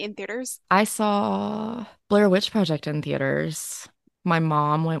movie in theaters? I saw Blair Witch Project in theaters. My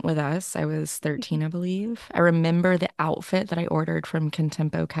mom went with us. I was 13, I believe. I remember the outfit that I ordered from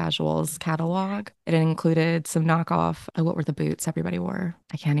Contempo Casuals catalog. It included some knockoff, what were the boots everybody wore?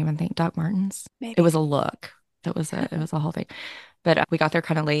 I can't even think. Doc Martens. It Maybe. was a look. It was a whole thing. But we got there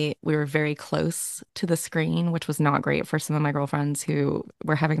kind of late. We were very close to the screen, which was not great for some of my girlfriends who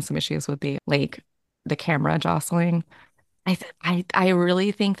were having some issues with the camera jostling. I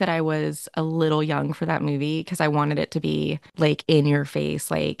really think that I was a little young for that movie because I wanted it to be like in your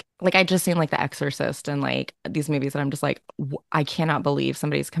face, like I just seen like The Exorcist and like these movies that I'm just like I cannot believe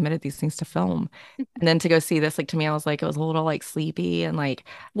somebody's committed these things to film. And then to go see this, like to me, I was like it was a little like sleepy and like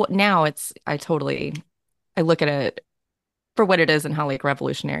what now I look at it for what it is and how like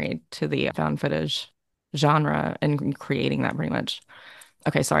revolutionary to the found footage genre and creating that pretty much.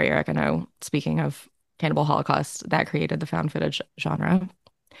 Okay, sorry, Eric. I know. Speaking of Cannibal Holocaust, that created the found footage genre.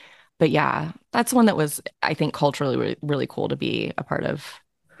 But yeah, that's one that was, I think, culturally really cool to be a part of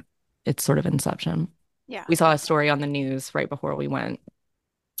its sort of inception. Yeah, We saw a definitely. story on the news right before we went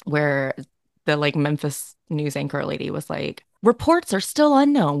where the like Memphis news anchor lady was like, reports are still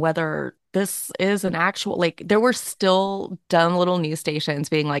unknown whether this is an actual, like, there were still dumb little news stations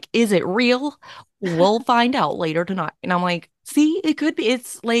being like, is it real? We'll find out later tonight. And I'm like, see, it could be,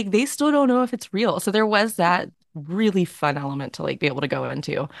 it's like they still don't know if it's real. So there was that really fun element to like be able to go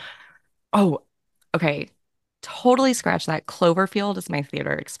into. Oh, okay. Totally scratch that. Cloverfield is my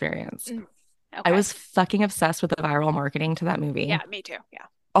theater experience. I Okay. was fucking obsessed with the viral marketing to that movie. Yeah, me too. Yeah.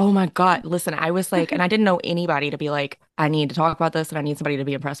 Oh my God. Listen, I was like, and I didn't know anybody to be like, I need to talk about this and I need somebody to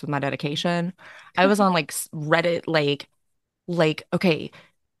be impressed with my dedication. I was on like Reddit, okay,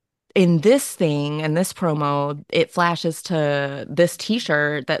 in this thing and this promo, it flashes to this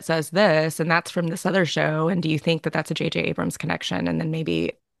t-shirt that says this, and that's from this other show. And do you think that that's a J.J. Abrams connection? And then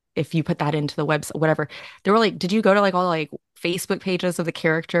maybe if you put that into the website, whatever, they were like, did you go to like all like Facebook pages of the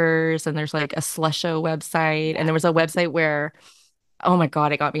characters? And there's like a Slusho website, and Yeah. there was a website where, oh my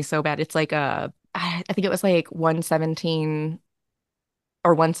God, it got me so bad. It's like I think it was like 117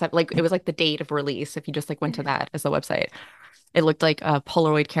 or one seven, like it was like the date of release. If you just like went to Mhm. that as the website, it looked like a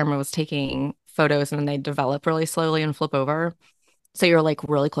Polaroid camera was taking photos and then they develop really slowly and flip over. So you're like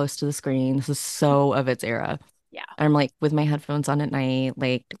really close to the screen. This is so of its era. Yeah. And I'm like with my headphones on at night,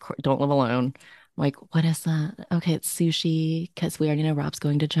 like don't live alone. I'm like, what is that? Okay, it's sushi because we already know Rob's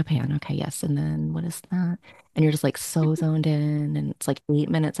going to Japan. Okay, yes. And then what is that? And you're just like so zoned in. And it's like 8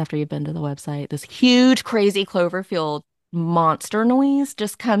 minutes after you've been to the website. This huge, crazy Cloverfield monster noise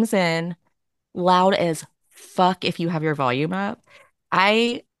just comes in loud as fuck if you have your volume up.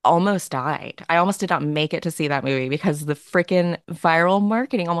 I almost died. I almost did not make it to see that movie because the freaking viral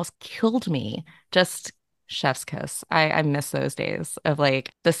marketing almost killed me. Just chef's kiss. I miss those days of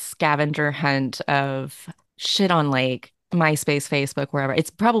like the scavenger hunt of shit on like MySpace, Facebook, wherever. It's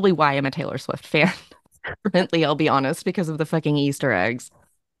probably why I'm a Taylor Swift fan. Currently, I'll be honest, because of the fucking Easter eggs.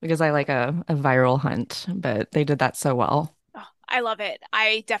 Because I like a viral hunt, but they did that so well. Oh, I love it.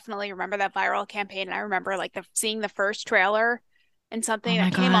 I definitely remember that viral campaign, and I remember like seeing the first trailer and Oh something my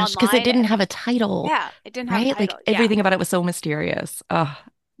that came gosh, because it online, didn't and have a title, yeah, it didn't have a right? title. Like Yeah, everything about it was so mysterious. Oh,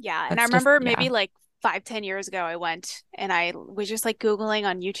 yeah. And I that's just, remember yeah. maybe like 5, 10 years ago, I went and I was just like Googling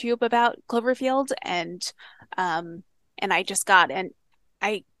on YouTube about Cloverfield, um, and I just got and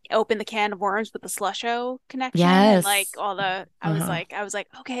I opened the can of worms with the Slusho connection and like Yes. all the. Uh-huh. I was like,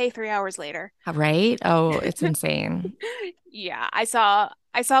 okay, 3 hours later. Right? Oh, it's insane. Yeah, I saw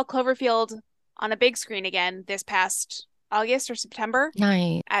Cloverfield on a big screen again this past August or September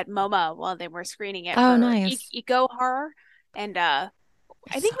Nice. at MoMA while they were screening it Oh, for nice. Eco Horror, and I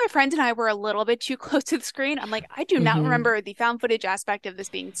Yes. think my friend and I were a little bit too close to the screen. I'm like, I do not Hmm. remember the found footage aspect of this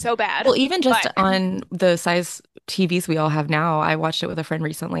being so bad, Well, even just but on the size TVs we all have now, I watched it with a friend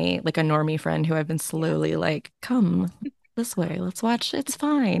recently, like a normie friend who I've been yeah. slowly like, come this way, let's watch. It's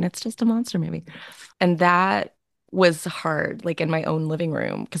fine. It's just a monster movie. And that was hard, like in my own living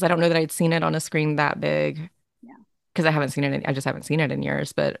room, because I don't know that I'd seen it on a screen that big, Yeah. because I just haven't seen it in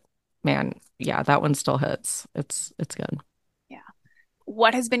years. But man, yeah, that one still hits. It's good. Yeah.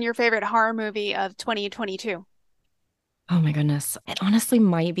 What has been your favorite horror movie of 2022? Oh my goodness. It honestly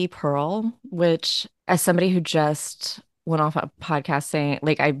might be Pearl, which as somebody who just went off a podcast saying,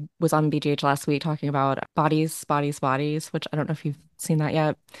 like I was on BGH last week talking about bodies, bodies, bodies, which I don't know if you've seen that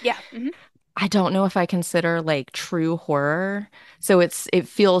yet. Yeah. I don't know if I consider like true horror. So it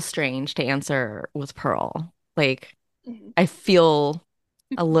feels strange to answer with Pearl. Like Hmm. I feel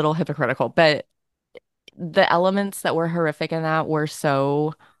a little hypocritical, but the elements that were horrific in that were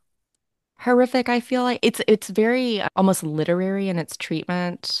so horrific. I feel like it's very almost literary in its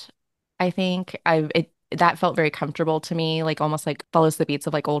treatment. I think I it that felt very comfortable to me, like almost like follows the beats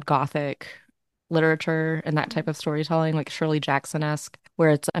of like old Gothic literature and that type of storytelling, like Shirley Jackson-esque,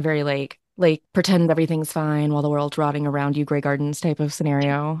 where it's a very like pretend everything's fine while the world's rotting around you, Grey Gardens type of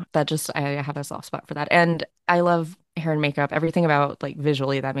scenario. That just I have a soft spot for that. And I love hair and makeup. Everything about like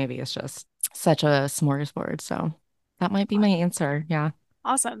visually that movie is just such a smorgasbord. So that might be my answer. Yeah.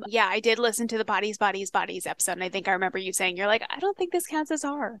 Awesome. Yeah, I did listen to the Bodies, Bodies, Bodies episode, and I think I remember you saying you're like, I don't think this counts as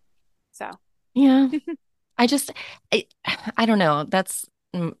horror. So, Yeah. I just, I, I don't know.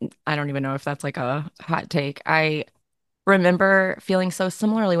 I don't even know if that's like a hot take. I remember feeling so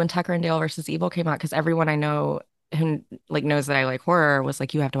similarly when Tucker and Dale versus Evil came out because everyone I know who like knows that I like horror was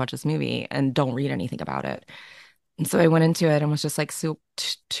like, you have to watch this movie and don't read anything about it. And so I went into it and was just like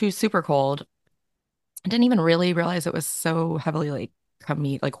too super cold. I didn't even really realize it was so heavily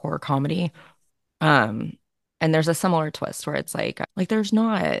like horror comedy. Um, and there's a similar twist where it's like there's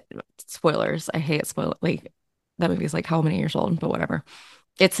not spoilers. I hate spoil like that movie's like how many years old, but whatever.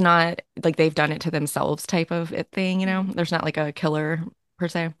 It's not like they've done it to themselves type of it thing, you know? mhm. There's not like a killer per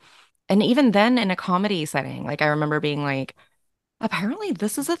se. And even then in a comedy setting, like I remember being like, apparently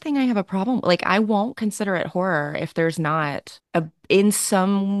this is a thing I have a problem. Like I won't consider it horror if there's not a in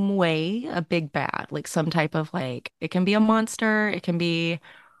some way a big bad, like some type of like it can be a monster, it can be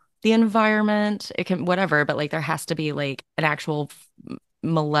the environment, it can whatever, but like there has to be like an actual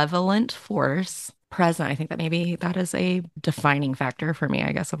malevolent force present. I think that maybe that is a defining factor for me,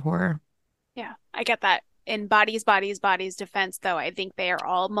 I guess, of horror. Yeah, I get that. In Bodies' defense, though, I think they are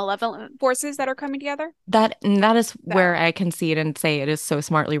all malevolent forces that are coming together. That is where So, I concede and say it is so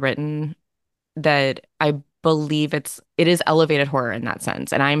smartly written that I believe it is elevated horror in that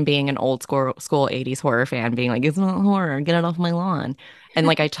sense. And I'm being an old school 80s horror fan, being like, it's not horror, get it off my lawn. And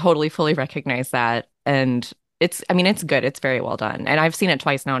like I totally fully recognize that. And I mean, it's good. It's very well done. And I've seen it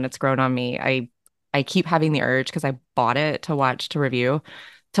twice now and it's grown on me. I keep having the urge because I bought it to review,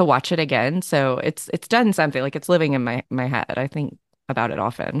 to watch it again. So it's done something. Like it's living in my head. I think about it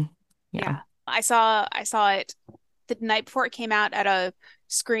often. Yeah. yeah, I saw it the night before it came out at a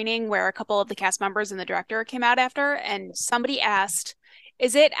screening where a couple of the cast members and the director came out after, and somebody asked,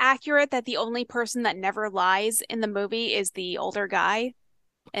 "Is it accurate that the only person that never lies in the movie is the older guy?"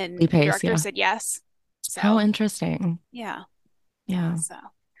 Lee And the Pace, director yeah. said yes. How So, interesting. yeah, yeah. Yeah. So,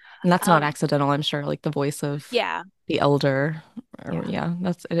 And that's not um, accidental, I'm sure. Like the voice of yeah, the elder, or yeah,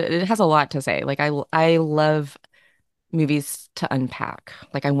 yeah, it has a lot to say. Like I love movies to unpack.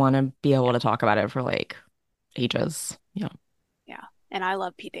 Like I want to be able yeah, to talk about it for like ages. Yeah. yeah. And I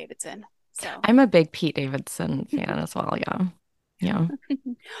love Pete Davidson. So, I'm a big Pete Davidson fan as well. Yeah. Yeah.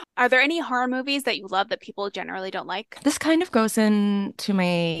 are there any horror movies that you love that people generally don't like? This kind of goes into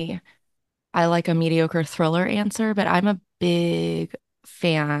my I like a mediocre thriller answer, but I'm a big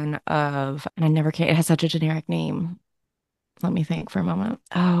fan of, and I never can, it has such a generic name. Let me think for a moment.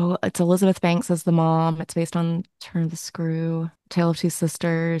 Oh, it's Elizabeth Banks as the mom. It's based on Turn of the Screw, Tale of Two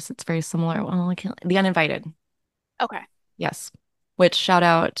Sisters. It's very similar. Well, I can't, The Uninvited. Okay. Yes. Which shout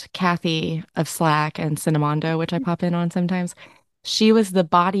out Kathy of Slack and Cinemondo, which I pop in on sometimes. She was the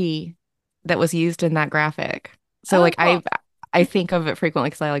body that was used in that graphic. So Oh, like cool. I think of it frequently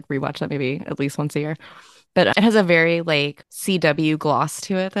because I like rewatch that maybe at least once a year. But it has a very like CW gloss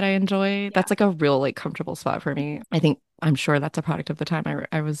to it that I enjoy. Yeah. That's like a real like comfortable spot for me. I'm sure that's a product of the time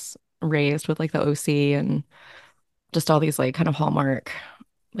I was raised with like the OC and just all these like kind of Hallmark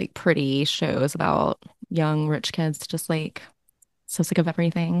like pretty shows about young rich kids just like so sick of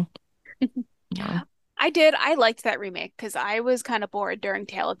everything. Yeah. I did. I liked that remake because I was kind of bored during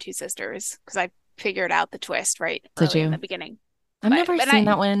Tale of Two Sisters because I figured out the twist right Did early in the you? beginning. I've But never but seen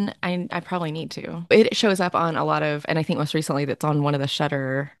I that one. I probably need to. It shows up on a lot of, and I think most recently that's on one of the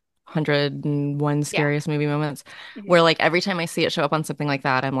Shudder 101 yeah. scariest movie moments, Mhm. where like every time I see it show up on something like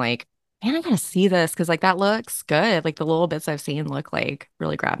that, I'm like, man, I gotta see this because like that looks good. Like the little bits I've seen look like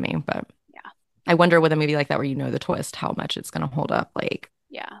really grab me. But Yeah. I wonder with a movie like that where you know the twist, how much it's gonna hold up. Like,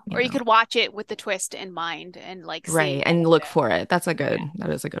 Yeah. you Or you know, could watch it with the twist in mind and like right. seeing all And of look the for it. yeah. That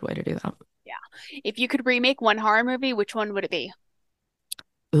is a good way to do that. Yeah. If you could remake one horror movie, which one would it be?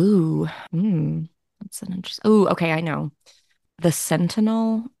 Ooh, that's an interesting. Ooh, okay, I know. The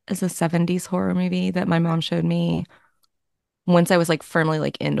Sentinel is a 70s horror movie that my Okay. mom showed me once I was like firmly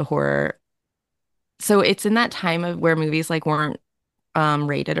like into horror. So it's in that time of where movies like weren't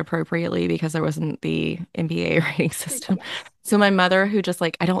rated appropriately because there wasn't the NBA rating system. Yeah. So my mother, who just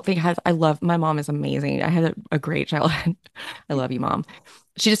like I don't think has I love my mom is amazing. I had a great childhood. I love you, mom.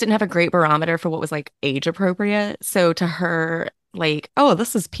 She just didn't have a great barometer for what was like age appropriate. So to her, like, oh,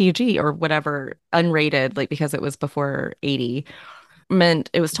 this is PG or whatever, unrated, like because it was before 80 meant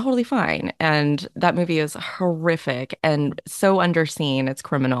it was totally fine. And that movie is horrific and so underseen. It's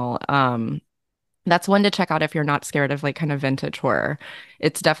criminal. That's one to check out if you're not scared of like kind of vintage horror.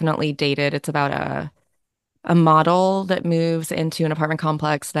 It's definitely dated. It's about a model that moves into an apartment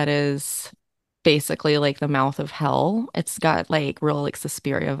complex that is basically like the mouth of hell. It's got like real like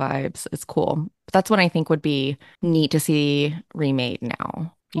Suspiria vibes. It's cool. But that's what I think would be neat to see remade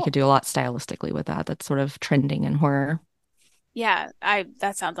now. You Cool. could do a lot stylistically with that. That's sort of trending in horror. Yeah, I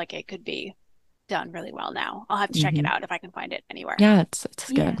that sounds like it could be done really well now. I'll have to check it Hmm. out if I can find it anywhere. Yeah, it's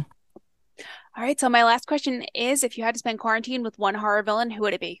Yeah. good. All right, so my last question is if you had to spend quarantine with one horror villain, who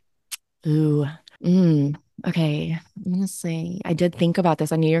would it be? Ooh. Mm. Okay. I'm gonna say I did think about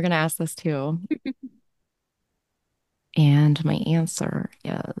this. I knew you were gonna ask this too. And my answer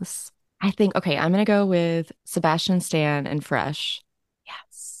is I think okay, I'm gonna go with Sebastian Stan and Fresh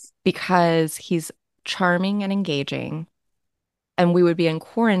Yes. because he's charming and engaging, and we would be in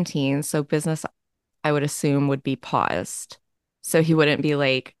quarantine, so business I would assume would be paused. So he wouldn't be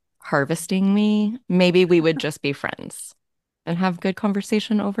like harvesting me. Maybe we would just be friends and have good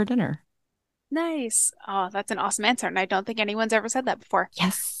conversation over dinner. Nice. Oh, that's an awesome answer. And I don't think anyone's ever said that before.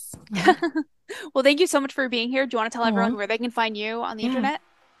 Yes. Yeah. Well, thank you so much for being here. Do you want to tell everyone Oh, where they can find you on the yeah. internet?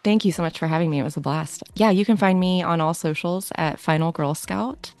 Thank you so much for having me. It was a blast. Yeah, you can find me on all socials at Final Girl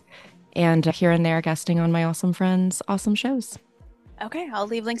Scout and here and there guesting on my awesome friends' awesome shows. Okay, I'll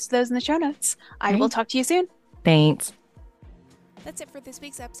leave links to those in the show notes. I will Great. talk to you soon. Thanks. That's it for this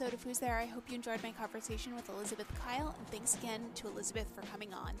week's episode of Who's There. I hope you enjoyed my conversation with Elizabeth Kyle, and thanks again to Elizabeth for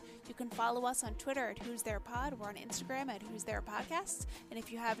coming on. You can follow us on Twitter at Who's There Pod. We're on Instagram at Who's There Podcasts. And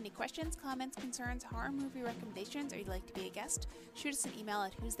if you have any questions, comments, concerns, horror movie recommendations, or you'd like to be a guest, shoot us an email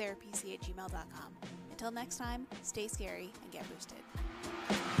at who'stherepc@gmail.com. Until next time, stay scary and get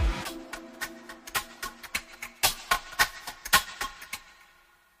boosted.